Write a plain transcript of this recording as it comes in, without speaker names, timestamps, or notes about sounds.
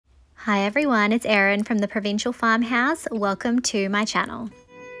Hi everyone, it's Erin from the Provincial Farmhouse. Welcome to my channel.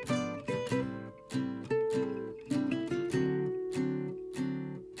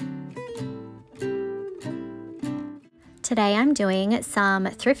 Today I'm doing some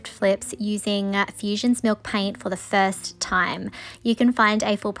thrift flips using Fusion's milk paint for the first time. You can find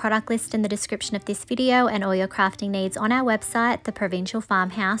a full product list in the description of this video and all your crafting needs on our website,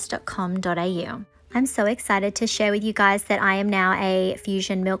 theprovincialfarmhouse.com.au. I'm so excited to share with you guys that I am now a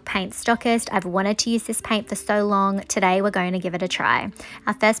Fusion milk paint stockist. I've wanted to use this paint for so long. Today we're going to give it a try.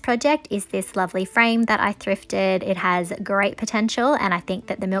 Our first project is this lovely frame that I thrifted. It has great potential and I think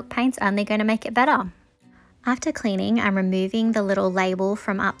that the milk paint's only going to make it better. After cleaning, I'm removing the little label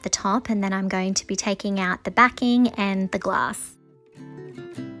from up the top and then I'm going to be taking out the backing and the glass.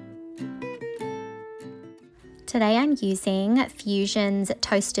 Today I'm using Fusion's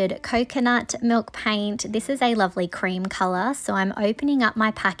Toasted Coconut Milk Paint. This is a lovely cream colour, so I'm opening up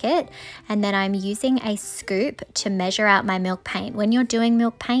my packet and then I'm using a scoop to measure out my milk paint. When you're doing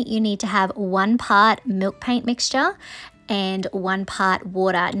milk paint, you need to have 1 part milk paint mixture and 1 part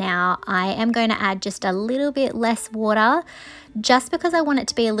water. Now I am going to add just a little bit less water just because I want it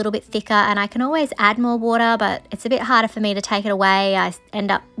to be a little bit thicker, and I can always add more water, but it's a bit harder for me to take it away. I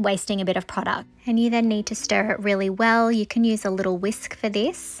end up wasting a bit of product. And you then need to stir it really well. You can use a little whisk for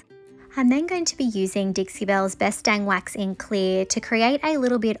this. I'm then going to be using Dixie Belle's Best Dang Wax in Clear to create a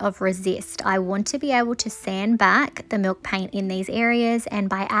little bit of resist. I want to be able to sand back the milk paint in these areas, and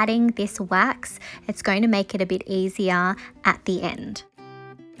by adding this wax, it's going to make it a bit easier at the end.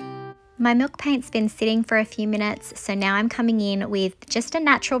 My milk paint's been sitting for a few minutes, so now I'm coming in with just a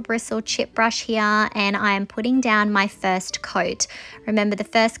natural bristle chip brush here and I am putting down my first coat. Remember, the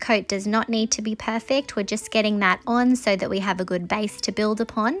first coat does not need to be perfect. We're just getting that on so that we have a good base to build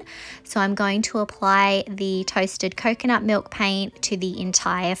upon. So I'm going to apply the toasted coconut milk paint to the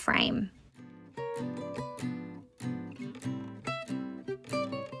entire frame.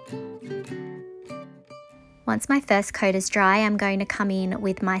 Once my first coat is dry, I'm going to come in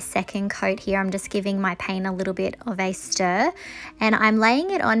with my second coat here. I'm just giving my paint a little bit of a stir and I'm laying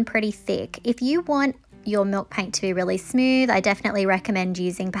it on pretty thick. If you want your milk paint to be really smooth, I definitely recommend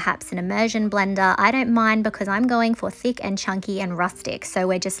using perhaps an immersion blender. I don't mind because I'm going for thick and chunky and rustic. So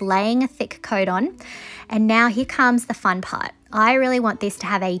we're just laying a thick coat on. And now here comes the fun part. I really want this to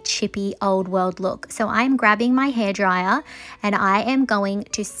have a chippy old world look. So I'm grabbing my hairdryer and I am going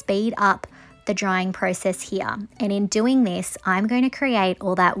to speed up the drying process here, and in doing this I'm going to create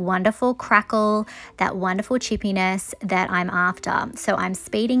all that wonderful crackle, that wonderful chippiness that I'm after. So I'm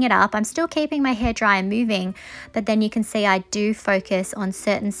speeding it up. I'm still keeping my hairdryer moving, but then you can see I do focus on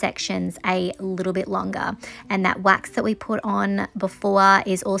certain sections a little bit longer, and that wax that we put on before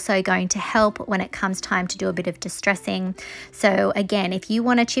is also going to help when it comes time to do a bit of distressing. So again, if you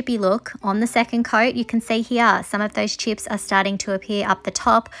want a chippy look on the second coat, you can see here some of those chips are starting to appear up the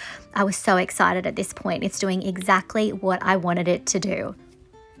top. I was so excited at this point. It's doing exactly what I wanted it to do.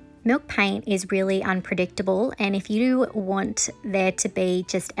 Milk paint is really unpredictable, and if you want there to be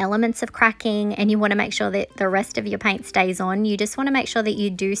just elements of cracking and you want to make sure that the rest of your paint stays on, you just want to make sure that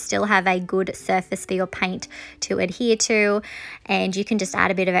you do still have a good surface for your paint to adhere to, and you can just add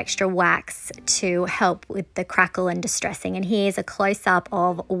a bit of extra wax to help with the crackle and distressing. And here's a close-up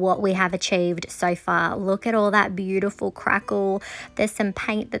of what we have achieved so far. Look at all that beautiful crackle. There's some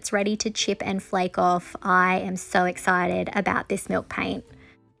paint that's ready to chip and flake off. I am so excited about this milk paint.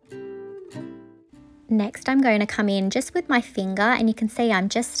 Next, I'm going to come in just with my finger, and you can see I'm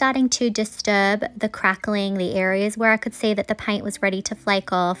just starting to disturb the crackling, the areas where I could see that the paint was ready to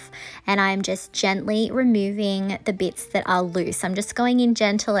flake off, and I'm just gently removing the bits that are loose. I'm just going in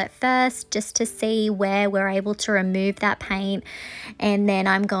gentle at first just to see where we're able to remove that paint, and then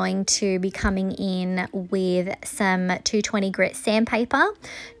I'm going to be coming in with some 220 grit sandpaper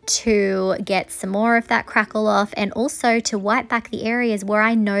to get some more of that crackle off, and also to wipe back the areas where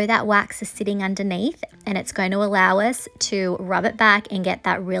I know that wax is sitting underneath, and it's going to allow us to rub it back and get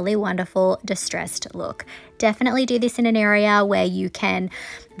that really wonderful distressed look. Definitely do this in an area where you can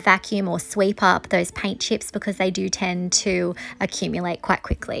vacuum or sweep up those paint chips because they do tend to accumulate quite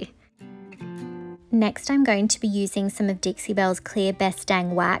quickly. Next, I'm going to be using some of Dixie Belle's Clear Best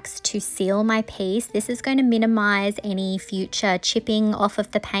Dang Wax to seal my piece. This is going to minimize any future chipping off of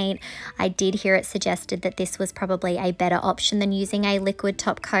the paint. I did hear it suggested that this was probably a better option than using a liquid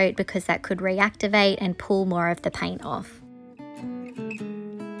top coat because that could reactivate and pull more of the paint off.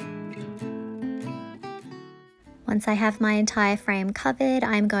 Once I have my entire frame covered,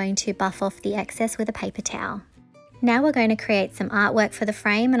 I'm going to buff off the excess with a paper towel. Now we're going to create some artwork for the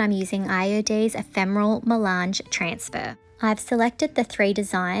frame, and I'm using IOD's Ephemeral Melange Transfer. I've selected the 3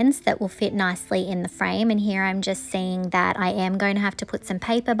 designs that will fit nicely in the frame, and here I'm just seeing that I am going to have to put some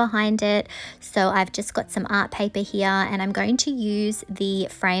paper behind it. So I've just got some art paper here, and I'm going to use the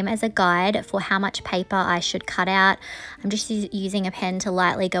frame as a guide for how much paper I should cut out. I'm just using a pen to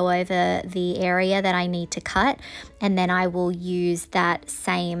lightly go over the area that I need to cut, and then I will use that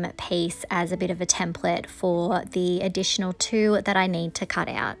same piece as a bit of a template for the additional 2 that I need to cut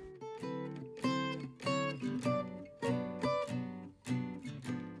out.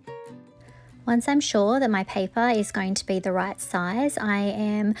 Once I'm sure that my paper is going to be the right size, I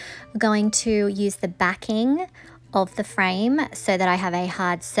am going to use the backing of the frame so that I have a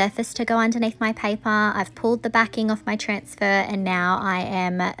hard surface to go underneath my paper. I've pulled the backing off my transfer, and now I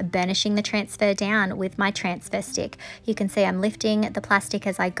am burnishing the transfer down with my transfer stick. You can see I'm lifting the plastic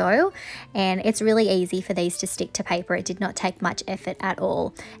as I go, and it's really easy for these to stick to paper. It did not take much effort at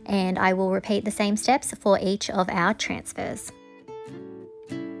all. And I will repeat the same steps for each of our transfers.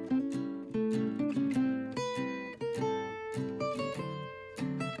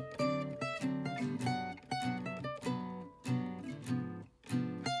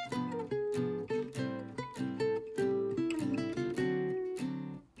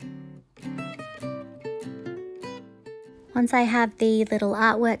 Once I have the little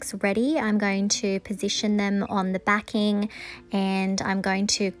artworks ready, I'm going to position them on the backing, and I'm going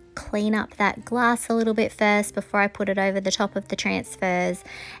to clean up that glass a little bit first before I put it over the top of the transfers.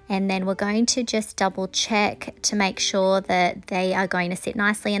 And then we're going to just double check to make sure that they are going to sit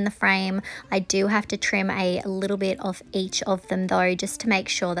nicely in the frame. I do have to trim a little bit of each of them though, just to make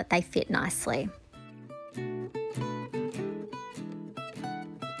sure that they fit nicely.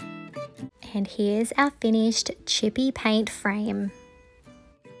 And here's our finished Chippy paint frame.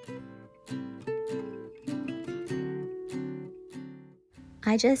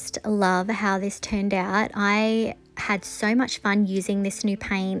 I just love how this turned out. I had so much fun using this new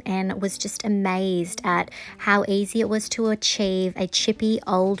paint and was just amazed at how easy it was to achieve a chippy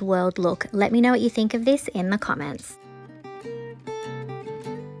old world look. Let me know what you think of this in the comments.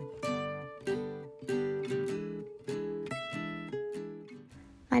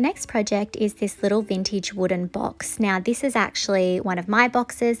 My next project is this little vintage wooden box. Now this is actually one of my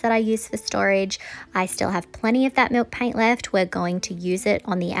boxes that I use for storage. I still have plenty of that milk paint left. We're going to use it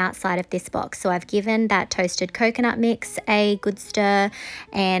on the outside of this box. So I've given that toasted coconut mix a good stir,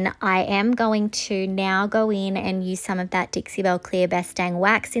 and I am going to now go in and use some of that Dixie Belle Clear Best Dang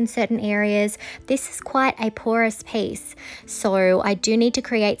wax in certain areas. This is quite a porous piece, so I do need to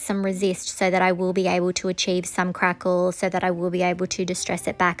create some resist so that I will be able to achieve some crackle, so that I will be able to distress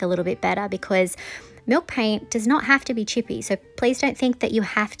it back a little bit better, because milk paint does not have to be chippy. So please don't think that you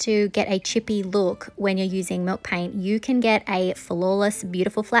have to get a chippy look when you're using milk paint. You can get a flawless,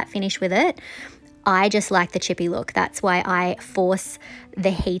 beautiful flat finish with it. I just like the chippy look. That's why I force the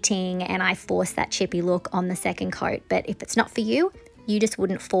heating and I force that chippy look on the second coat. But if it's not for you, you just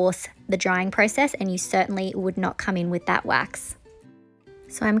wouldn't force the drying process, and you certainly would not come in with that wax.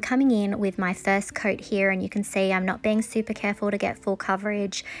 So I'm coming in with my first coat here, and you can see I'm not being super careful to get full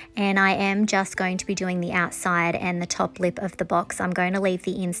coverage, and I am just going to be doing the outside and the top lip of the box. I'm going to leave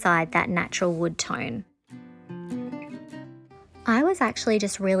the inside that natural wood tone. I was actually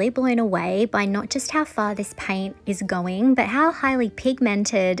just really blown away by not just how far this paint is going, but how highly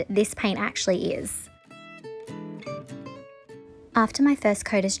pigmented this paint actually is. After my first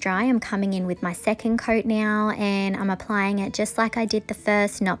coat is dry, I'm coming in with my second coat now, and I'm applying it just like I did the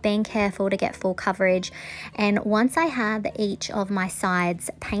first, not being careful to get full coverage. And once I have each of my sides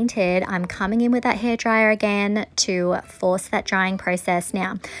painted, I'm coming in with that hairdryer again to force that drying process.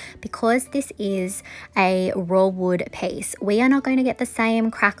 Now, because this is a raw wood piece, we are not going to get the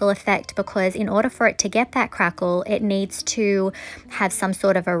same crackle effect, because in order for it to get that crackle, it needs to have some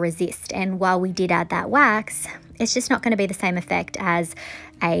sort of a resist. And while we did add that wax, it's just not going to be the same effect as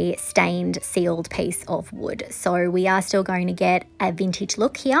a stained, sealed piece of wood. So we are still going to get a vintage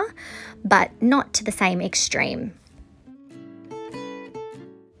look here, but not to the same extreme.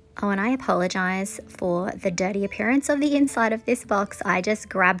 Oh, and I apologize for the dirty appearance of the inside of this box. I just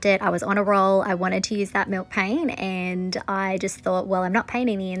grabbed it. I was on a roll. I wanted to use that milk paint, and I just thought, well, I'm not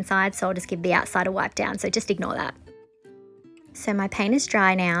painting the inside, so I'll just give the outside a wipe down. So just ignore that. So my paint is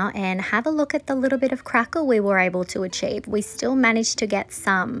dry now, and have a look at the little bit of crackle we were able to achieve. We still managed to get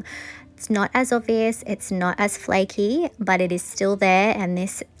some. It's not as obvious, it's not as flaky, but it is still there, and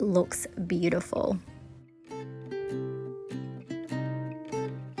this looks beautiful.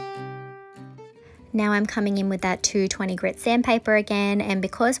 Now I'm coming in with that 220 grit sandpaper again, and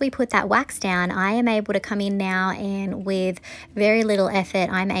because we put that wax down, I am able to come in now and with very little effort,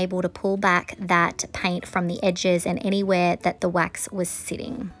 I'm able to pull back that paint from the edges and anywhere that the wax was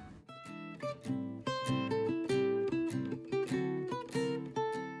sitting.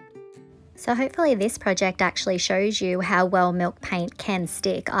 So hopefully this project actually shows you how well milk paint can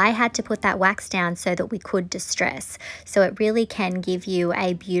stick. I had to put that wax down so that we could distress. So it really can give you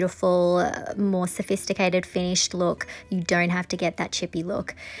a beautiful, more sophisticated finished look. You don't have to get that chippy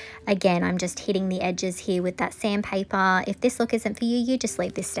look. Again, I'm just hitting the edges here with that sandpaper. If this look isn't for you, you just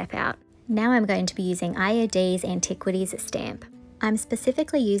leave this step out. Now I'm going to be using IOD's Antiquities stamp. I'm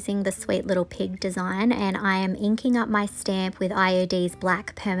specifically using the Sweet Little Pig design, and I am inking up my stamp with IOD's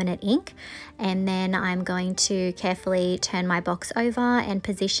black permanent ink, and then I'm going to carefully turn my box over and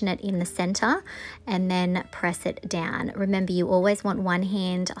position it in the center and then press it down. Remember, you always want one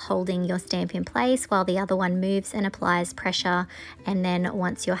hand holding your stamp in place while the other one moves and applies pressure, and then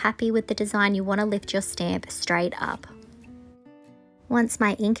once you're happy with the design, you want to lift your stamp straight up. Once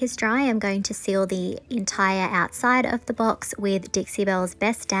my ink is dry, I'm going to seal the entire outside of the box with Dixie Belle's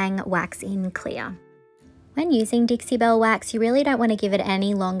Best Dang Wax in Clear. When using Dixie Belle wax, you really don't want to give it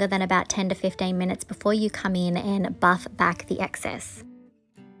any longer than about 10 to 15 minutes before you come in and buff back the excess.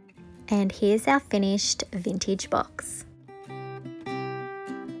 And here's our finished vintage box.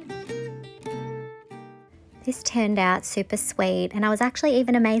 This turned out super sweet, and I was actually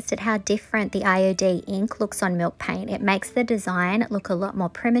even amazed at how different the IOD ink looks on milk paint. It makes the design look a lot more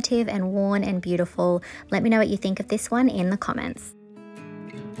primitive and worn and beautiful. Let me know what you think of this one in the comments.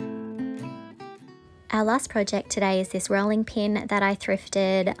 Our last project today is this rolling pin that I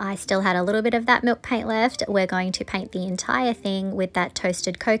thrifted. I still had a little bit of that milk paint left. We're going to paint the entire thing with that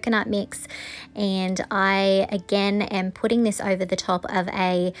toasted coconut mix, and I again am putting this over the top of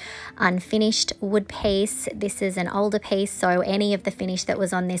a unfinished wood piece. This is an older piece, so any of the finish that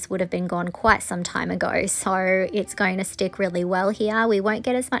was on this would have been gone quite some time ago, so it's going to stick really well here. We won't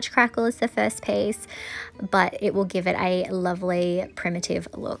get as much crackle as the first piece, but it will give it a lovely primitive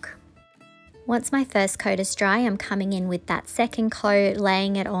look. Once my first coat is dry, I'm coming in with that second coat,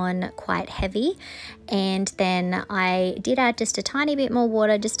 laying it on quite heavy, and then I did add just a tiny bit more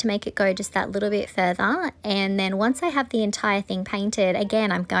water just to make it go just that little bit further. And then once I have the entire thing painted,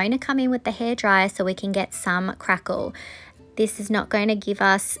 again, I'm going to come in with the hairdryer so we can get some crackle. This is not going to give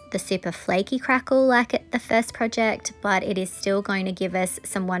us the super flaky crackle like at the first project, but it is still going to give us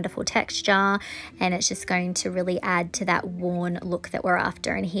some wonderful texture, and it's just going to really add to that worn look that we're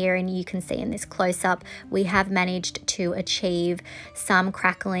after. And here, and you can see in this close-up, we have managed to achieve some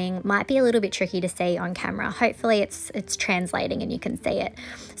crackling. Might be a little bit tricky to see on camera. Hopefully it's translating and you can see it.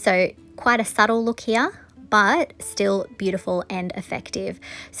 So quite a subtle look here, but still beautiful and effective.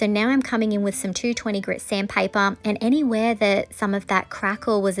 So now I'm coming in with some 220 grit sandpaper, and anywhere that some of that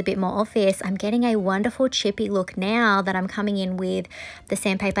crackle was a bit more obvious, I'm getting a wonderful chippy look now that I'm coming in with the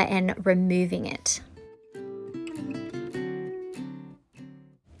sandpaper and removing it.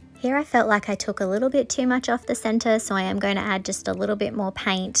 Here I felt like I took a little bit too much off the center, so I am going to add just a little bit more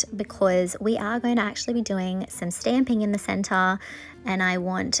paint because we are going to actually be doing some stamping in the center, and I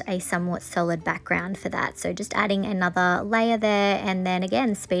want a somewhat solid background for that. So just adding another layer there, and then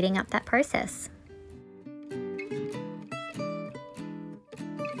again speeding up that process.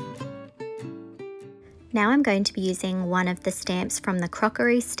 Now I'm going to be using one of the stamps from the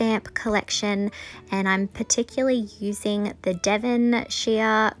Crockery Stamp collection, and I'm particularly using the Devon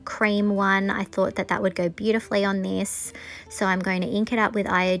Sheer Cream one. I thought that that would go beautifully on this, so I'm going to ink it up with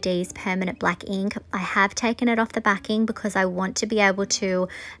IOD's permanent black ink. I have taken it off the backing because I want to be able to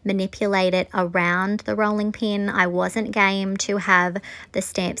manipulate it around the rolling pin. I wasn't game to have the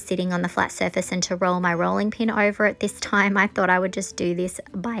stamp sitting on the flat surface and to roll my rolling pin over it this time. I thought I would just do this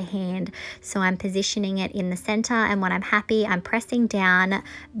by hand, so I'm positioning it in the center, and when I'm happy, I'm pressing down,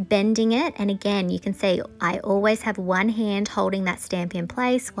 bending it, and again you can see I always have one hand holding that stamp in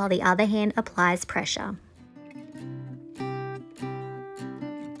place while the other hand applies pressure.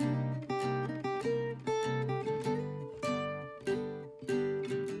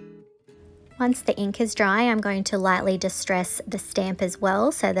 Once the ink is dry, I'm going to lightly distress the stamp as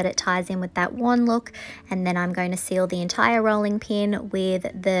well so that it ties in with that worn look, and then I'm going to seal the entire rolling pin with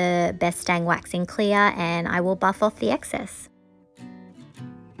the Best Dang Wax in Clear, and I will buff off the excess.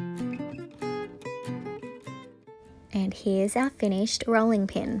 And here's our finished rolling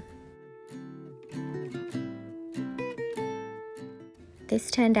pin. This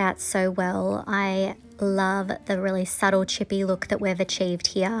turned out so well. I love the really subtle chippy look that we've achieved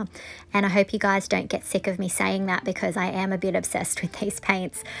here. And I hope you guys don't get sick of me saying that, because I am a bit obsessed with these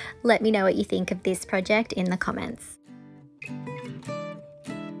paints. Let me know what you think of this project in the comments.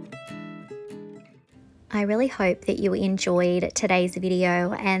 I really hope that you enjoyed today's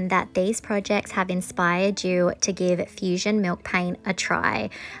video and that these projects have inspired you to give fusion milk paint a try.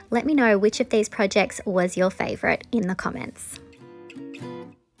 Let me know which of these projects was your favorite in the comments.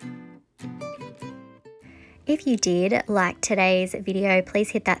 If you did like today's video, please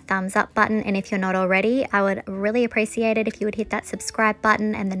hit that thumbs up button, and if you're not already, I would really appreciate it if you would hit that subscribe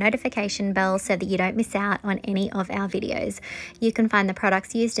button and the notification bell so that you don't miss out on any of our videos. You can find the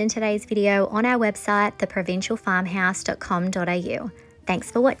products used in today's video on our website, theprovincialfarmhouse.com.au.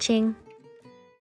 Thanks for watching.